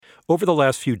Over the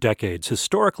last few decades,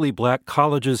 historically black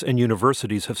colleges and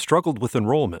universities have struggled with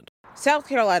enrollment. South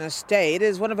Carolina State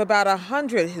is one of about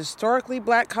 100 historically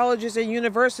black colleges and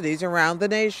universities around the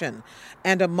nation,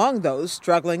 and among those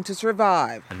struggling to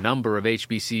survive. A number of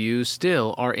HBCUs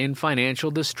still are in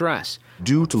financial distress.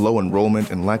 Due to low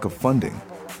enrollment and lack of funding,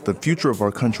 the future of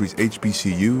our country's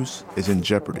HBCUs is in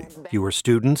jeopardy. Fewer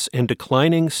students and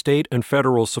declining state and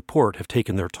federal support have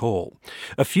taken their toll.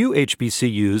 A few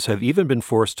HBCUs have even been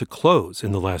forced to close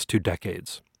in the last 2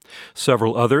 decades.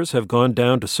 Several others have gone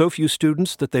down to so few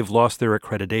students that they've lost their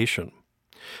accreditation.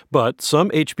 But some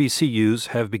HBCUs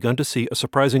have begun to see a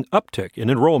surprising uptick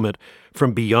in enrollment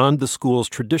from beyond the school's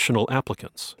traditional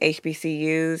applicants.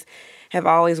 HBCUs have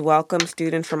always welcomed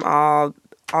students from all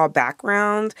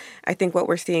backgrounds. I think what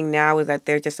we're seeing now is that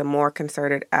there's just a more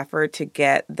concerted effort to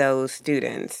get those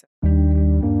students. From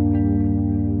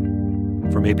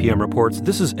APM Reports,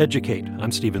 this is Educate.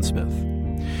 I'm Stephen Smith.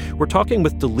 We're talking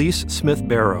with Delise Smith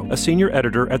Barrow, a senior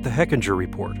editor at the Hechinger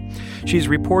Report. She's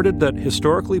reported that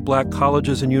historically black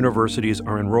colleges and universities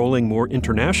are enrolling more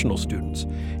international students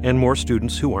and more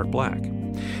students who aren't black.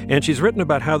 And she's written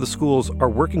about how the schools are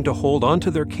working to hold on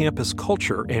to their campus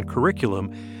culture and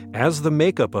curriculum as the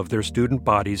makeup of their student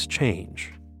bodies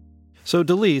change. So,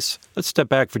 Delise, let's step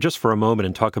back for a moment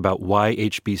and talk about why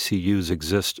HBCUs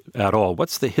exist at all.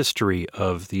 What's the history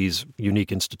of these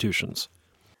unique institutions?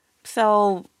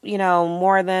 So,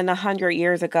 more than 100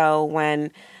 years ago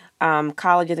when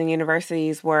colleges and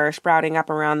universities were sprouting up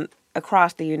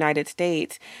across the United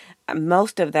States,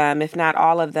 most of them, if not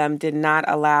all of them, did not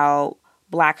allow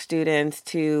black students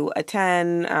to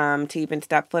attend, to even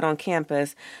step foot on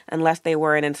campus unless they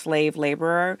were an enslaved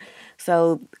laborer.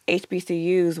 So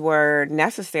HBCUs were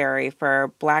necessary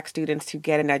for black students to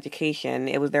get an education.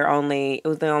 It was the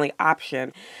only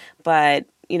option. But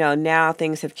now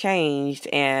things have changed,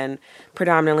 and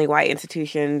predominantly white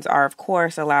institutions are, of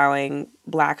course, allowing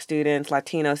black students,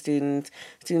 Latino students,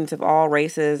 students of all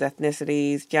races,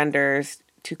 ethnicities, genders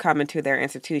to come into their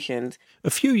institutions.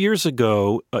 A few years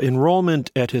ago,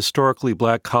 enrollment at historically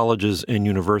black colleges and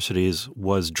universities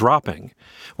was dropping.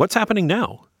 What's happening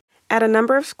now? At a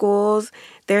number of schools,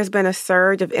 there's been a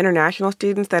surge of international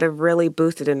students that have really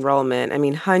boosted enrollment.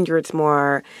 Hundreds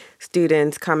more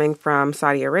students coming from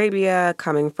Saudi Arabia,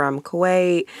 coming from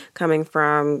Kuwait, coming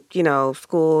from,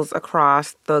 schools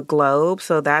across the globe.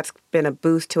 So that's been a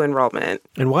boost to enrollment.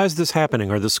 And why is this happening?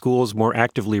 Are the schools more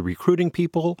actively recruiting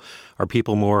people? Are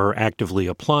people more actively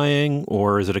applying?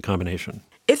 Or is it a combination?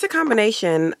 It's a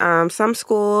combination. Some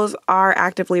schools are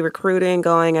actively recruiting,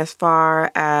 going as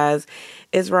far as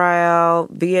Israel,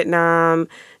 Vietnam,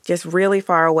 just really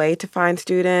far away to find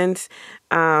students.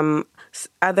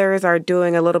 Others are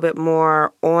doing a little bit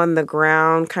more on the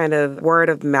ground kind of word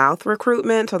of mouth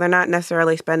recruitment. So they're not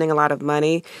necessarily spending a lot of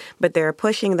money, but they're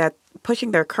pushing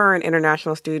their current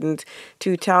international students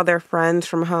to tell their friends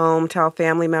from home, tell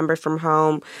family members from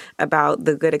home about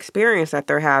the good experience that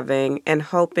they're having, and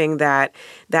hoping that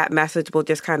that message will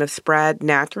just kind of spread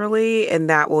naturally and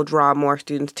that will draw more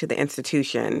students to the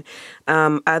institution.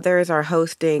 Others are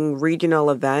hosting regional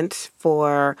events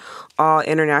for all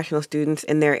international students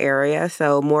in their area.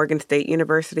 So Morgan State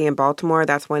University in Baltimore,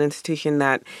 that's one institution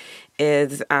that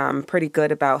is pretty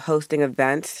good about hosting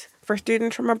events for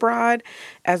students from abroad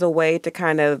as a way to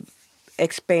kind of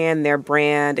expand their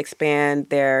brand, expand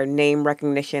their name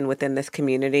recognition within this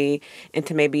community, and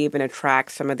to maybe even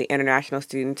attract some of the international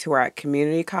students who are at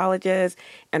community colleges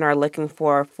and are looking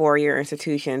for four-year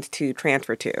institutions to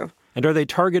transfer to. And are they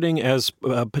targeting as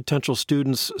potential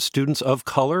students of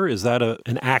color? Is that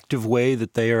an active way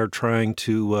that they are trying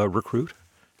to recruit?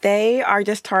 They are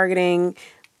just targeting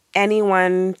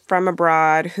anyone from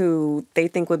abroad who they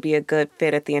think would be a good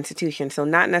fit at the institution. So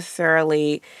not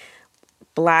necessarily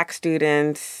black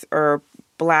students or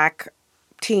black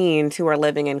teens who are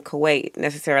living in Kuwait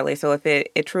necessarily. So if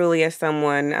it truly is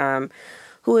someone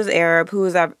who is Arab, who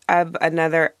is of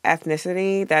another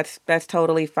ethnicity, that's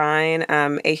totally fine.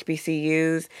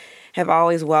 HBCUs have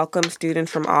always welcomed students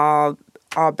from all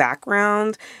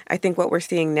backgrounds. I think what we're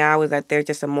seeing now is that there's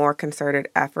just a more concerted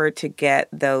effort to get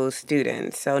those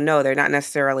students. So no, they're not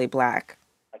necessarily black.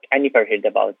 I never heard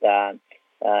about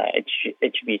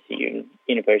HBCU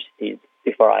universities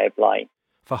before I applied.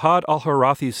 Fahad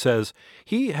Al-Harathi says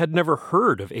he had never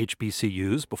heard of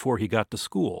HBCUs before he got to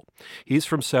school. He's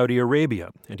from Saudi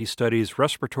Arabia, and he studies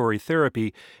respiratory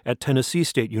therapy at Tennessee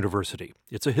State University.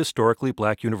 It's a historically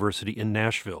black university in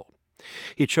Nashville.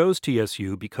 He chose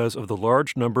TSU because of the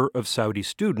large number of Saudi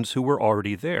students who were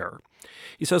already there.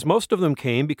 He says most of them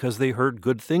came because they heard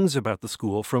good things about the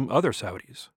school from other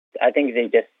Saudis. I think they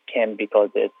just came because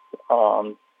it's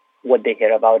what they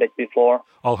hear about it before.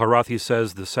 Al-Harathi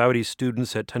says the Saudi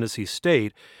students at Tennessee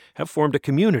State have formed a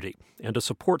community and a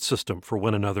support system for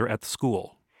one another at the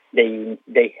school.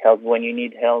 They help when you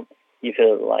need help. You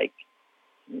feel like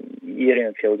you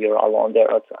don't feel you're alone there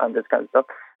and this kind of stuff.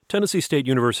 Tennessee State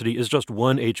University is just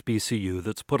one HBCU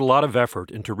that's put a lot of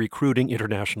effort into recruiting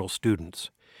international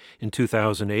students. In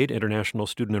 2008, international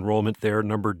student enrollment there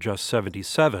numbered just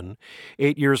 77.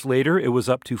 8 years later, it was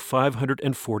up to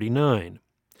 549.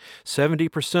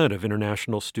 70% of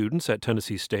international students at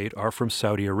Tennessee State are from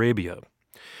Saudi Arabia.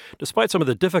 Despite some of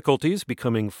the difficulties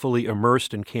becoming fully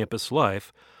immersed in campus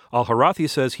life, Al-Harathi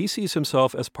says he sees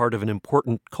himself as part of an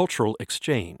important cultural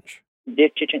exchange. They're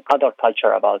teaching other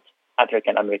culture about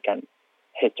African American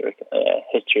history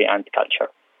and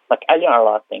culture. Like, I learn a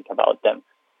lot of things about them.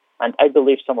 And I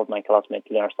believe some of my classmates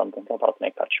learn something about my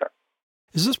culture.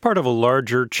 Is this part of a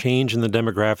larger change in the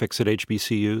demographics at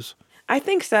HBCUs? I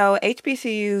think so.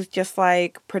 HBCUs, just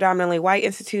like predominantly white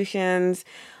institutions,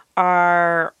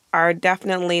 are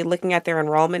definitely looking at their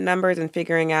enrollment numbers and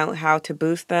figuring out how to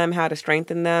boost them, how to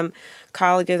strengthen them.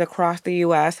 Colleges across the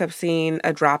U.S. have seen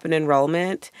a drop in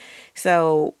enrollment.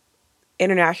 So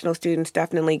international students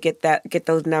definitely get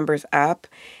those numbers up.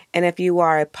 And if you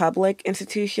are a public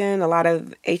institution, a lot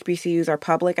of HBCUs are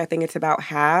public. I think it's about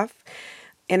half.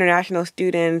 International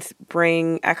students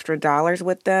bring extra dollars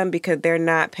with them because they're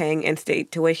not paying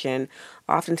in-state tuition.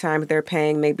 Oftentimes, they're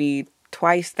paying maybe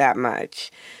twice that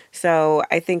much. So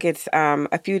I think it's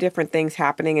a few different things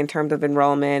happening in terms of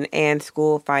enrollment and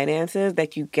school finances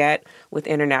that you get with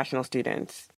international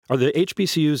students. Are the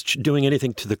HBCUs doing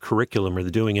anything to the curriculum? Are they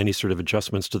doing any sort of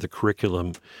adjustments to the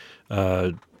curriculum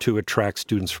to attract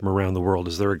students from around the world?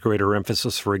 Is there a greater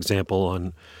emphasis, for example,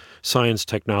 on science,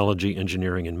 technology,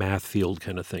 engineering, and math field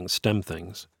kind of things, STEM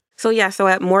things? So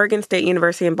at Morgan State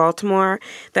University in Baltimore,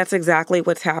 that's exactly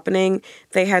what's happening.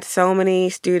 They had so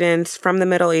many students from the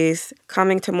Middle East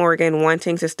coming to Morgan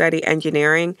wanting to study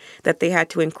engineering that they had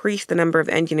to increase the number of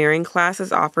engineering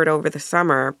classes offered over the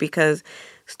summer because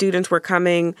students were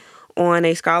coming on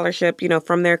a scholarship,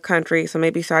 from their country, so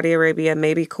maybe Saudi Arabia,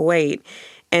 maybe Kuwait.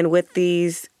 And with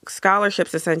these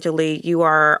scholarships, essentially, you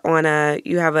have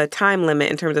a time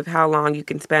limit in terms of how long you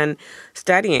can spend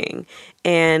studying.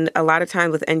 And a lot of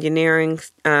times with engineering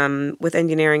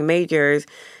majors,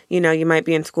 you might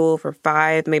be in school for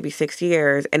 5, maybe 6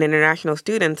 years. And international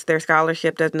students, their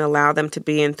scholarship doesn't allow them to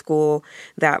be in school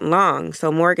that long.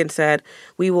 So Morgan said,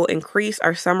 we will increase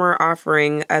our summer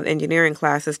offering of engineering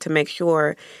classes to make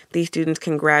sure these students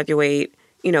can graduate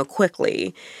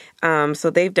quickly.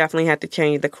 So they've definitely had to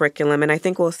change the curriculum. And I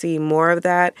think we'll see more of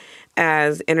that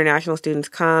as international students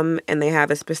come and they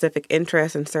have a specific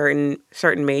interest in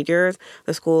certain majors.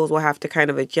 The schools will have to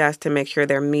kind of adjust to make sure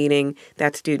they're meeting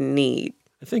that student need.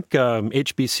 I think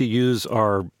HBCUs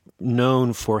are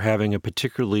known for having a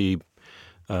particularly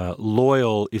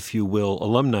loyal, if you will,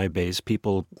 alumni base.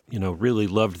 People, really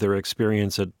loved their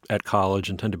experience at college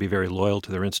and tend to be very loyal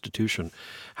to their institution.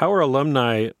 How are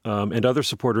alumni and other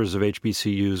supporters of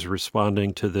HBCUs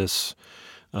responding to this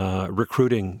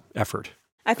recruiting effort?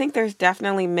 I think there's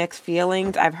definitely mixed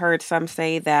feelings. I've heard some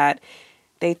say that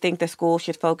they think the school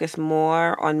should focus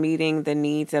more on meeting the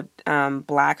needs of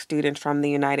Black students from the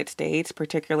United States,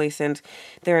 particularly since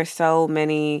there are so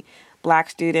many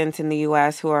Black students in the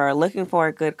U.S. who are looking for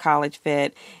a good college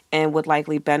fit and would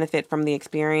likely benefit from the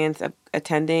experience of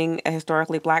attending a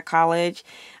historically Black college.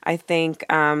 I think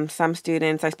some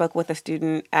students, I spoke with a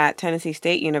student at Tennessee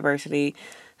State University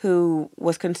who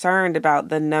was concerned about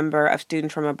the number of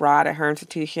students from abroad at her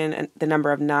institution and the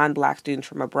number of non-Black students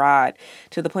from abroad,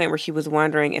 to the point where she was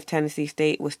wondering if Tennessee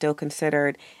State was still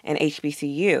considered an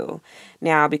HBCU.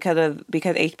 Now, because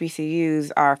HBCUs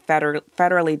are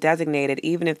federally designated,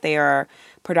 even if they are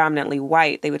predominantly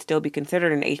white, they would still be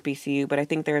considered an HBCU. But I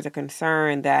think there is a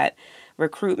concern that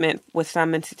recruitment with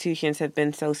some institutions have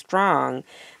been so strong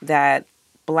that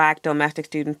Black domestic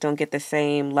students don't get the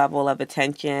same level of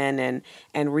attention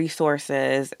and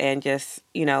resources and just,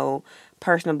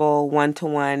 personable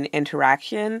one-to-one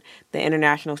interaction the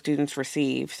international students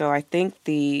receive. So I think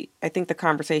the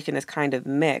conversation is kind of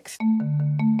mixed.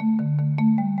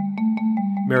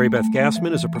 Mary Beth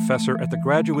Gassman is a professor at the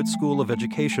Graduate School of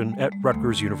Education at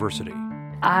Rutgers University.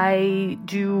 I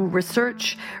do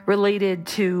research related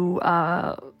to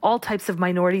all types of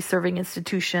minority-serving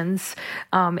institutions,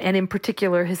 and in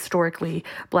particular, historically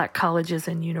Black colleges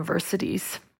and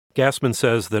universities. Gassman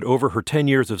says that over her 10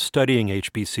 years of studying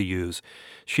HBCUs,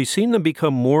 she's seen them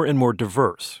become more and more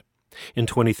diverse. In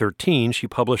 2013, she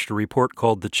published a report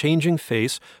called The Changing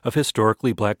Face of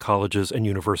Historically Black Colleges and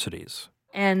Universities.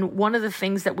 And one of the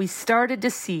things that we started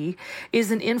to see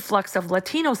is an influx of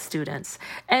Latino students.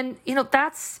 And,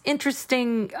 that's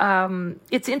interesting.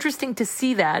 It's interesting to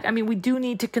see that. I mean, we do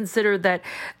need to consider that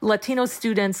Latino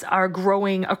students are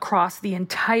growing across the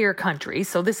entire country.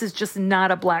 So this is just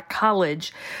not a Black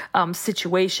college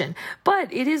situation.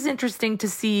 But it is interesting to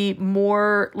see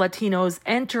more Latinos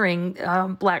entering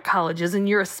Black colleges. And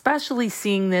you're especially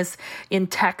seeing this in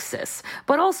Texas,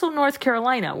 but also North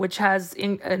Carolina, which has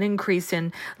an increase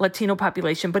in Latino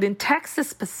population. But in Texas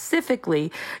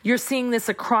specifically, you're seeing this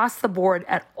across the board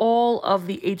at all of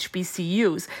the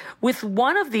HBCUs. With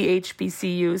one of the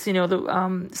HBCUs,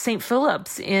 the St.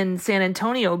 Philip's in San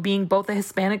Antonio being both a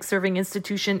Hispanic serving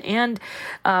institution and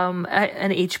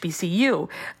an HBCU.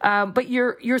 But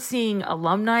you're seeing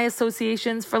alumni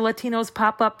associations for Latinos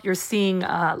pop up. You're seeing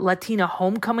Latina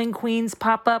homecoming queens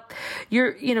pop up.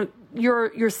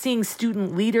 You're seeing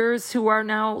student leaders who are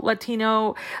now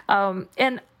Latino,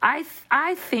 and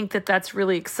I think that that's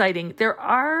really exciting. There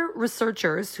are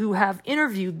researchers who have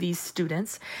interviewed these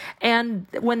students, and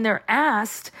when they're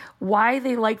asked why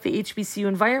they like the HBCU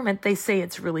environment, they say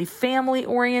it's really family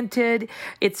oriented.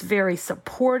 It's very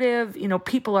supportive.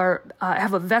 People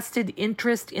have a vested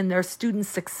interest in their students'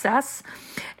 success,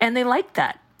 and they like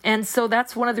that. And so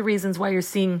that's one of the reasons why you're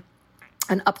seeing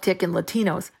an uptick in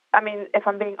Latinos. I mean, if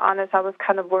I'm being honest, I was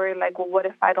kind of worried, well, what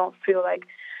if I don't feel like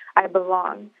I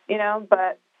belong,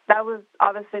 But that was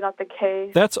obviously not the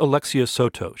case. That's Alexia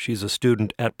Soto. She's a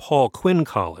student at Paul Quinn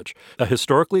College, a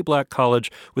historically Black college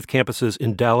with campuses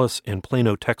in Dallas and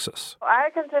Plano, Texas. I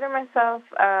consider myself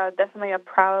definitely a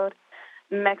proud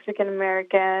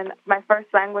Mexican-American. My first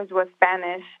language was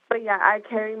Spanish. But yeah, I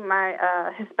carry my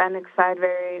Hispanic side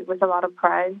with a lot of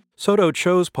pride. Soto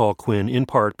chose Paul Quinn in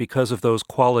part because of those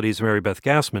qualities Mary Beth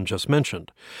Gassman just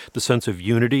mentioned, the sense of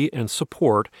unity and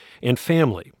support and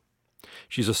family.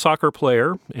 She's a soccer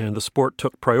player, and the sport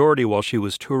took priority while she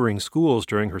was touring schools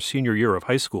during her senior year of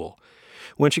high school.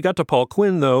 When she got to Paul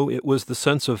Quinn, though, it was the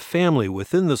sense of family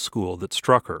within the school that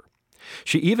struck her.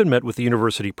 She even met with the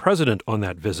university president on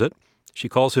that visit. She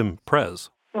calls him Prez.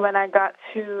 When I got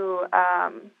to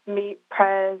meet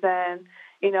Prez and,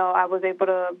 I was able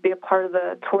to be a part of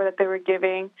the tour that they were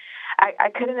giving, I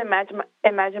couldn't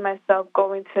imagine myself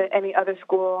going to any other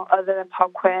school other than Paul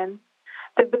Quinn,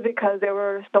 simply because they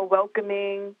were so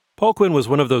welcoming. Paul Quinn was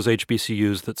one of those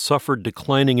HBCUs that suffered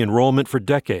declining enrollment for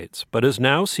decades, but is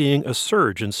now seeing a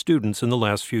surge in students in the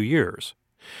last few years.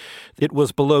 It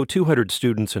was below 200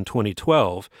 students in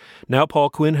 2012. Now Paul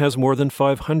Quinn has more than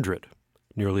 500.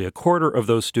 Nearly a quarter of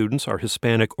those students are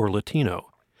Hispanic or Latino.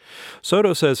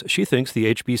 Soto says she thinks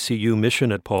the HBCU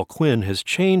mission at Paul Quinn has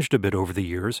changed a bit over the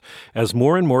years as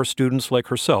more and more students like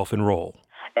herself enroll.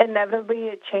 Inevitably,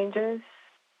 it changes.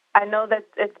 I know that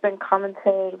it's been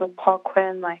commented with Paul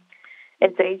Quinn,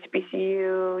 it's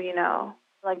HBCU,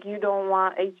 you don't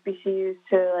want HBCUs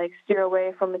to, steer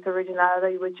away from its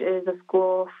originality, which is a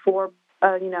school for,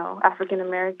 African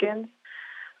Americans.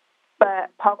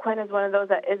 But Paul Quinn is one of those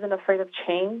that isn't afraid of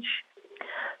change.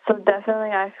 So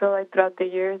definitely I feel like throughout the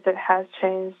years it has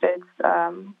changed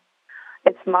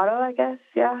its motto, I guess,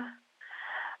 yeah.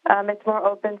 It's more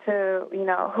open to,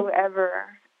 whoever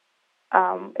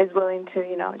is willing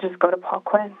to, just go to Paul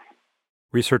Quinn.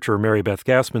 Researcher Mary Beth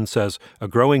Gassman says a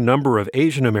growing number of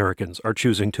Asian Americans are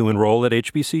choosing to enroll at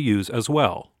HBCUs as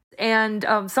well. And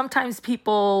sometimes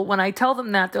people, when I tell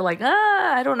them that, they're like,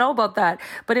 I don't know about that.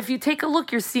 But if you take a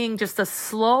look, you're seeing just a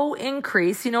slow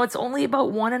increase. It's only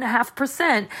about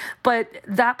 1.5%, but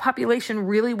that population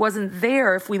really wasn't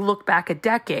there if we look back a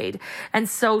decade. And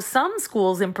so some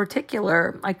schools in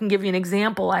particular, I can give you an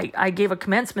example. I gave a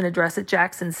commencement address at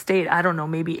Jackson State, I don't know,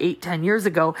 maybe 8-10 years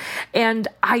ago. And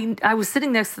I was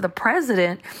sitting next to the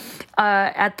president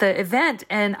at the event,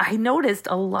 and I noticed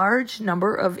a large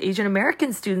number of Asian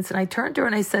American students. And I turned to her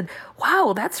and I said,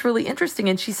 wow, that's really interesting.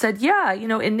 And she said, yeah,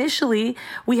 initially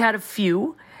we had a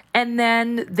few, and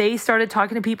then they started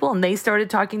talking to people and they started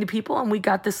talking to people. And we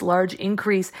got this large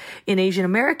increase in Asian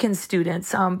American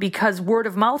students because word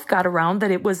of mouth got around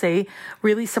that it was a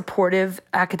really supportive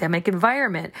academic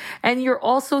environment. And you're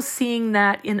also seeing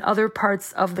that in other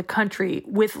parts of the country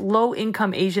with low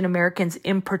income Asian Americans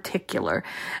in particular.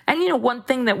 And, one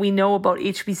thing that we know about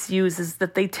HBCUs is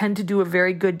that they tend to do a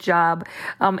very good job,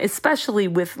 especially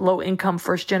with low income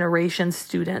first generation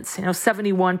students.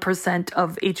 71%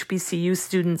 of HBCU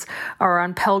students are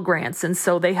on Pell Grants, and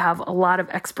so they have a lot of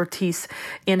expertise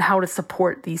in how to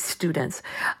support these students.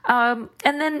 And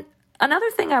then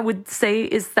Another thing I would say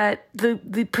is that the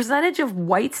percentage of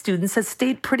white students has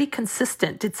stayed pretty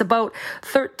consistent. It's about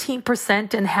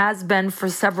 13% and has been for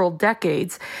several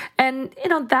decades. And,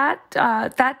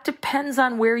 that depends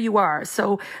on where you are.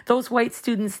 So those white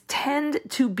students tend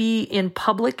to be in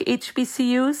public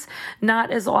HBCUs,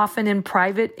 not as often in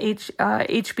private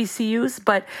HBCUs,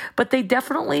 but they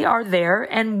definitely are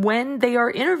there. And when they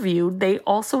are interviewed, they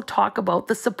also talk about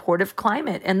the supportive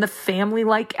climate and the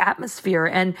family-like atmosphere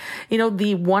and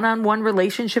the one-on-one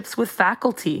relationships with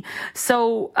faculty.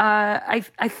 So I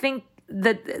think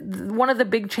that one of the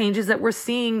big changes that we're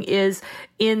seeing is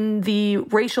in the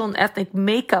racial and ethnic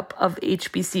makeup of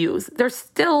HBCUs. They're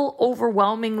still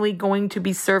overwhelmingly going to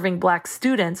be serving Black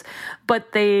students,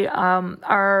 but they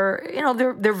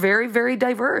they're very, very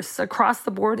diverse across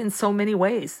the board in so many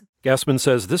ways. Gassman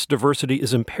says this diversity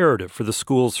is imperative for the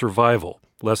school's survival.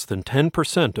 Less than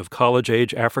 10% of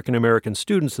college-age African-American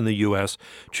students in the U.S.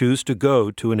 choose to go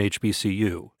to an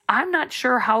HBCU. I'm not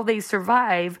sure how they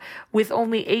survive with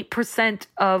only 8%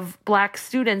 of Black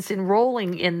students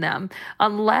enrolling in them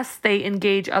unless they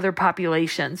engage other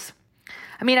populations.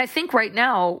 I mean, I think right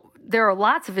now there are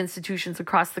lots of institutions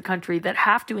across the country that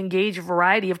have to engage a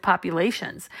variety of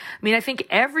populations. I mean, I think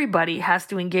everybody has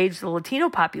to engage the Latino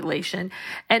population,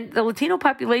 and the Latino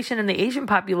population and the Asian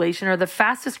population are the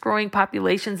fastest growing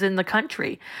populations in the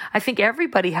country. I think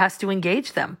everybody has to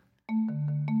engage them.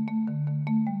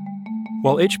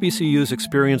 While HBCUs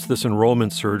experience this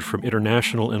enrollment surge from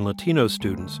international and Latino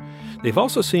students, they've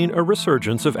also seen a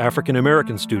resurgence of African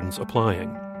American students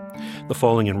applying. The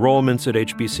falling enrollments at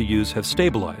HBCUs have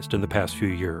stabilized in the past few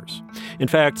years. In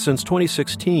fact, since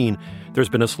 2016, there's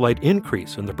been a slight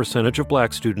increase in the percentage of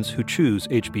Black students who choose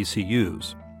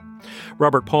HBCUs.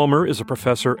 Robert Palmer is a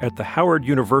professor at the Howard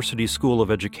University School of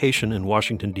Education in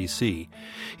Washington, D.C.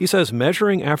 He says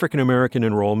measuring African American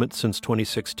enrollment since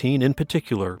 2016 in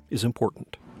particular is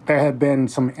important. There had been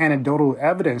some anecdotal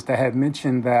evidence that had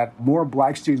mentioned that more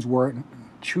Black students were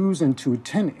choosing to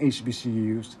attend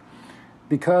HBCUs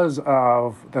because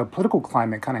of the political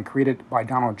climate kind of created by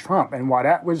Donald Trump. And while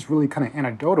that was really kind of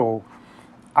anecdotal,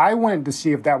 I wanted to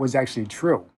see if that was actually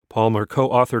true. Palmer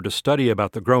co-authored a study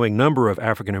about the growing number of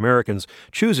African Americans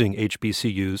choosing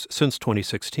HBCUs since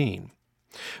 2016.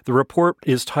 The report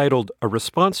is titled A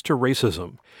Response to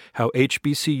Racism: How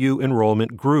HBCU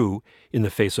Enrollment Grew in the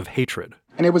Face of Hatred.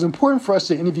 And it was important for us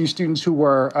to interview students who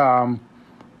were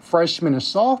freshmen and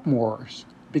sophomores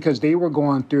because they were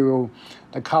going through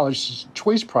the college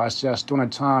choice process during a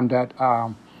time that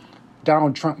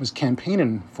Donald Trump was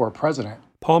campaigning for president.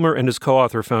 Palmer and his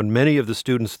co-author found many of the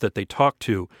students that they talked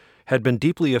to had been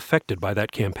deeply affected by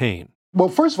that campaign. Well,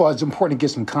 first of all, it's important to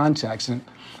get some context, and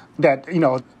that,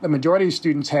 the majority of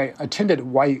students had attended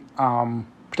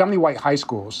predominantly white high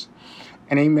schools.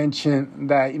 And they mentioned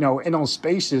that, in those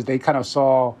spaces, they kind of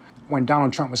saw when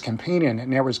Donald Trump was campaigning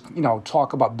and there was,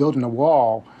 talk about building a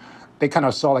wall, they kind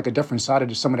of saw like a different side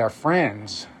of some of their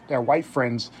friends, their white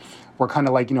friends, were kind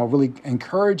of really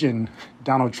encouraging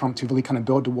Donald Trump to really kind of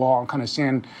build the wall and kind of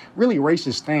saying really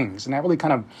racist things. And that really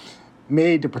kind of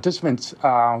made the participants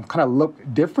kind of look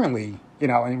differently,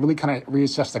 and really kind of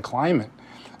reassess the climate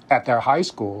at their high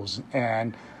schools.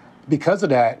 And because of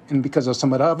that, and because of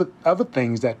some of the other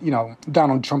things that,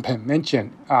 Donald Trump had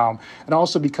mentioned, and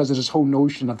also because of this whole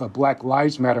notion of the Black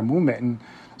Lives Matter movement and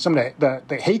some of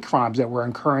the hate crimes that were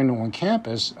occurring on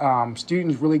campus,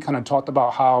 students really kind of talked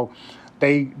about how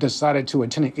they decided to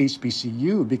attend an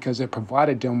HBCU because it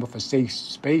provided them with a safe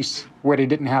space where they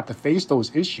didn't have to face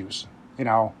those issues,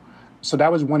 So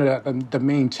that was one of the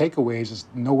main takeaways, is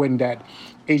knowing that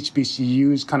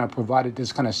HBCUs kind of provided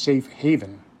this kind of safe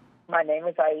haven. My name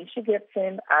is Aisha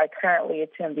Gibson. I currently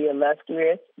attend the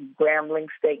illustrious Grambling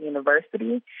State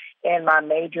University, and my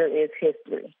major is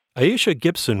history. Aisha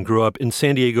Gibson grew up in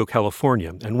San Diego,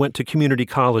 California, and went to community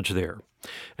college there.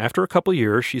 After a couple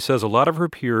years, she says a lot of her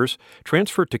peers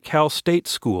transferred to Cal State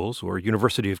schools or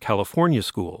University of California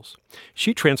schools.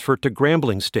 She transferred to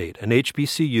Grambling State, an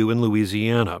HBCU in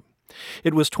Louisiana.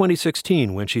 It was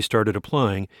 2016 when she started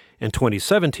applying, and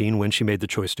 2017 when she made the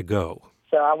choice to go.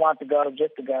 So I want to go,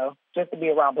 just to be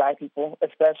around Black people,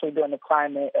 especially during the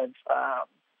climate of,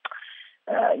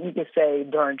 you could say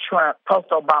during Trump,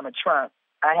 post-Obama Trump.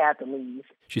 I had to leave.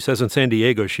 She says in San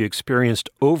Diego she experienced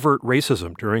overt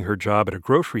racism during her job at a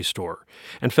grocery store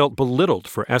and felt belittled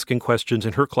for asking questions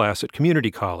in her class at community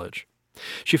college.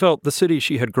 She felt the city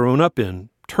she had grown up in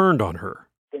turned on her.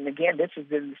 And again, this is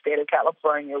in the state of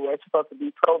California where it's supposed to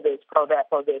be pro this, pro that,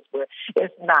 pro this, where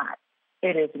it's not.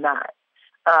 It is not.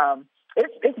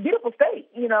 it's a beautiful state,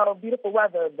 beautiful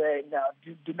weather, but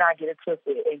do not get it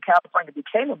twisted. And California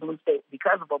became a blue state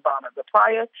because of Obama. The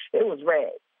prior, it was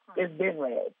red. It's been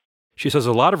red. She says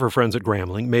a lot of her friends at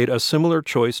Grambling made a similar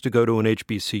choice to go to an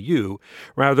HBCU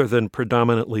rather than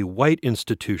predominantly white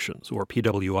institutions or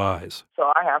PWIs.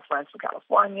 So I have friends from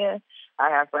California. I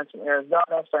have friends from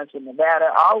Arizona, friends from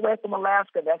Nevada, all the way from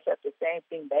Alaska that said the same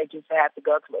thing. They just had to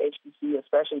go to an HBCU,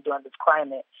 especially during this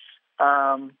climate,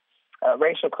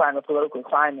 racial climate, political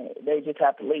climate. They just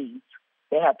have to leave.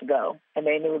 They have to go. And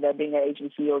they knew that being at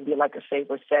HBCU would be like a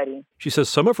safer setting. She says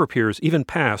some of her peers even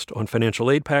passed on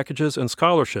financial aid packages and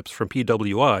scholarships from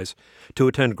PWIs to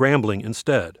attend Grambling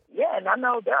instead. Yeah, and I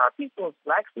know there are people,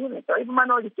 black students or even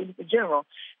minority students in general,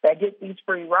 that get these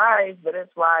free rides, but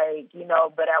it's like,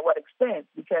 but at what expense?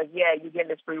 Because, yeah, you're getting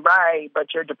this free ride,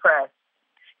 but you're depressed.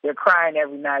 You're crying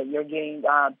every night. You're getting,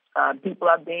 people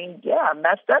are being,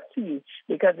 messed up to you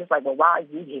because it's like, well, why are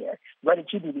you here? What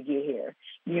did you do to get here?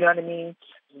 You know what I mean?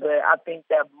 But I think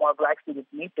that more black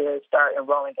students need to start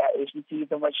enrolling at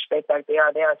HBCUs, in which they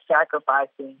are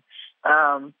sacrificing.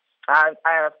 I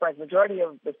have friends, majority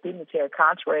of the students here,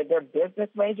 contrary, they're business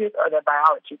majors or they're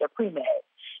biology, they're pre-med.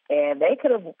 And they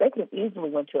could have easily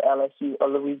went to LSU or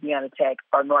Louisiana Tech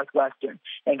or Northwestern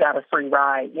and got a free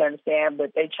ride, you understand?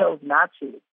 But they chose not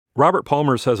to. Robert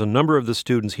Palmer says a number of the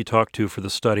students he talked to for the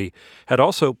study had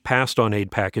also passed on aid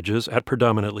packages at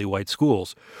predominantly white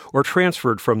schools or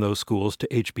transferred from those schools to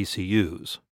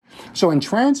HBCUs. So in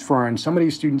transferring, some of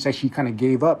these students actually kind of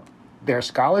gave up their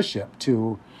scholarship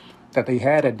that they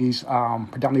had at these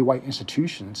predominantly white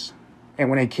institutions. And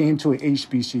when they came to an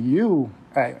HBCU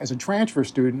as a transfer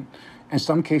student, in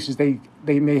some cases they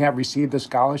may have received a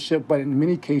scholarship, but in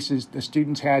many cases the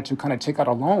students had to kind of take out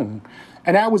a loan.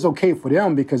 And that was okay for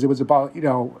them because it was about,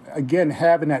 again,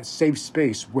 having that safe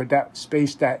space where that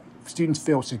space that students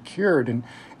feel secured and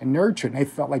nurtured, and they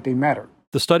felt like they mattered.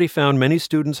 The study found many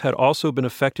students had also been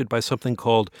affected by something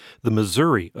called the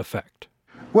Missouri effect.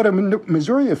 Well, the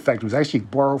Missouri effect was actually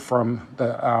borrowed from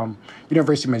the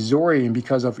University of Missouri, and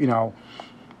because of,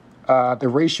 the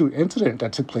racial incident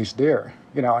that took place there,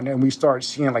 and then we started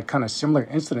seeing like kind of similar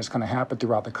incidents kind of happen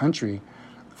throughout the country.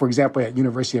 For example, at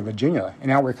University of Virginia, and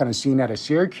now we're kind of seeing that at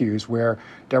Syracuse, where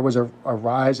there was a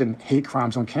rise in hate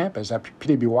crimes on campus at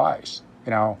PWIs,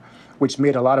 which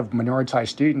made a lot of minoritized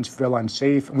students feel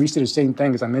unsafe. And we see the same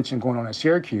thing, as I mentioned, going on at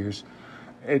Syracuse.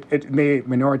 It made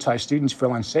minoritized students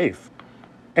feel unsafe.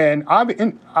 And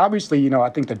obviously, I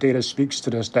think the data speaks to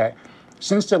this, that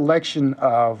since the election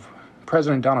of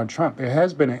President Donald Trump, there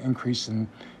has been an increase in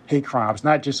hate crimes,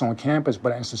 not just on campus,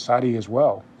 but in society as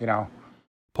well,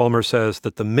 Palmer says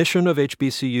that the mission of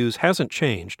HBCUs hasn't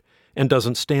changed and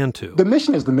doesn't stand to. The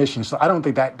mission is the mission, so I don't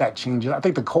think that changes. I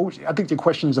think the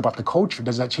question is about the culture.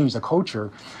 Does that change the culture?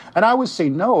 And I would say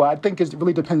no. I think it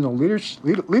really depends on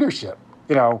leadership,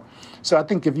 So I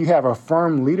think if you have a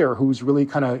firm leader who's really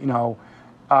kind of,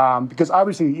 because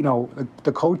obviously,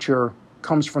 the culture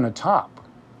comes from the top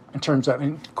in terms of,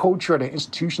 and culture at an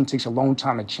institution takes a long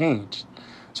time to change.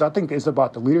 So I think it's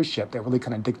about the leadership that really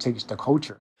kind of dictates the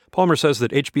culture. Palmer says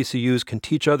that HBCUs can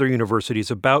teach other universities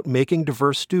about making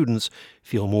diverse students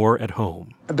feel more at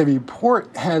home. The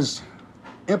report has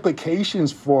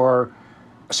implications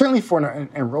certainly for an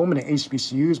enrollment in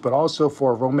HBCUs, but also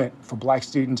for enrollment for black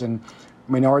students and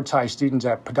minoritized students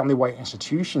at predominantly white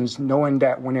institutions, knowing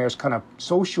that when there's kind of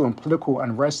social and political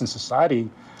unrest in society,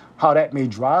 how that may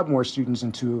drive more students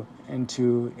into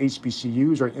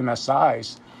HBCUs or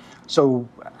MSIs. So,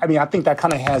 I think that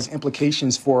kind of has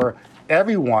implications for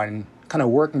everyone kind of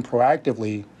working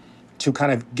proactively to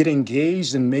kind of get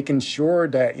engaged and making sure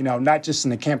that, not just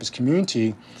in the campus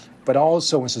community, but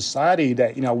also in society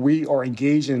that, we are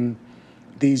engaged in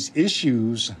these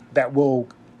issues that will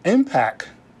impact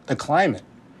the climate,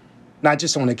 not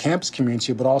just on the campus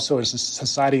community, but also as a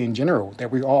society in general,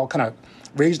 that we're all kind of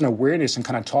raising awareness and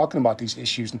kind of talking about these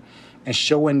issues and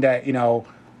showing that,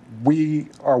 we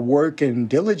are working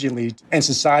diligently in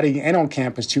society and on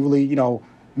campus to really,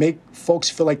 make folks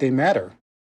feel like they matter.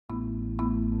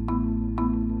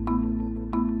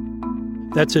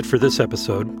 That's it for this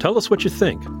episode. Tell us what you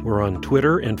think. We're on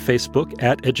Twitter and Facebook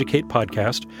at Educate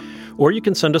Podcast, or you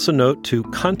can send us a note to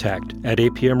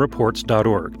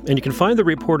contact@apmreports.org. And you can find the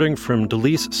reporting from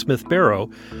Delise Smith Barrow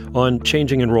on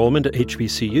changing enrollment at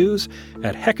HBCUs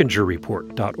at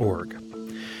heckingerreport.org.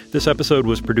 This episode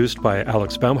was produced by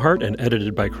Alex Baumhart and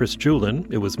edited by Chris Julin.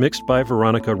 It was mixed by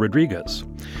Veronica Rodriguez.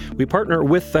 We partner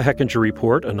with the Hechinger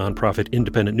Report, a nonprofit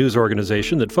independent news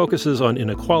organization that focuses on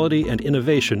inequality and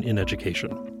innovation in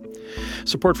education.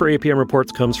 Support for APM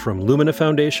Reports comes from Lumina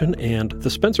Foundation and the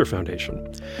Spencer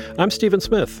Foundation. I'm Stephen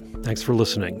Smith. Thanks for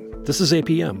listening. This is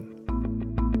APM.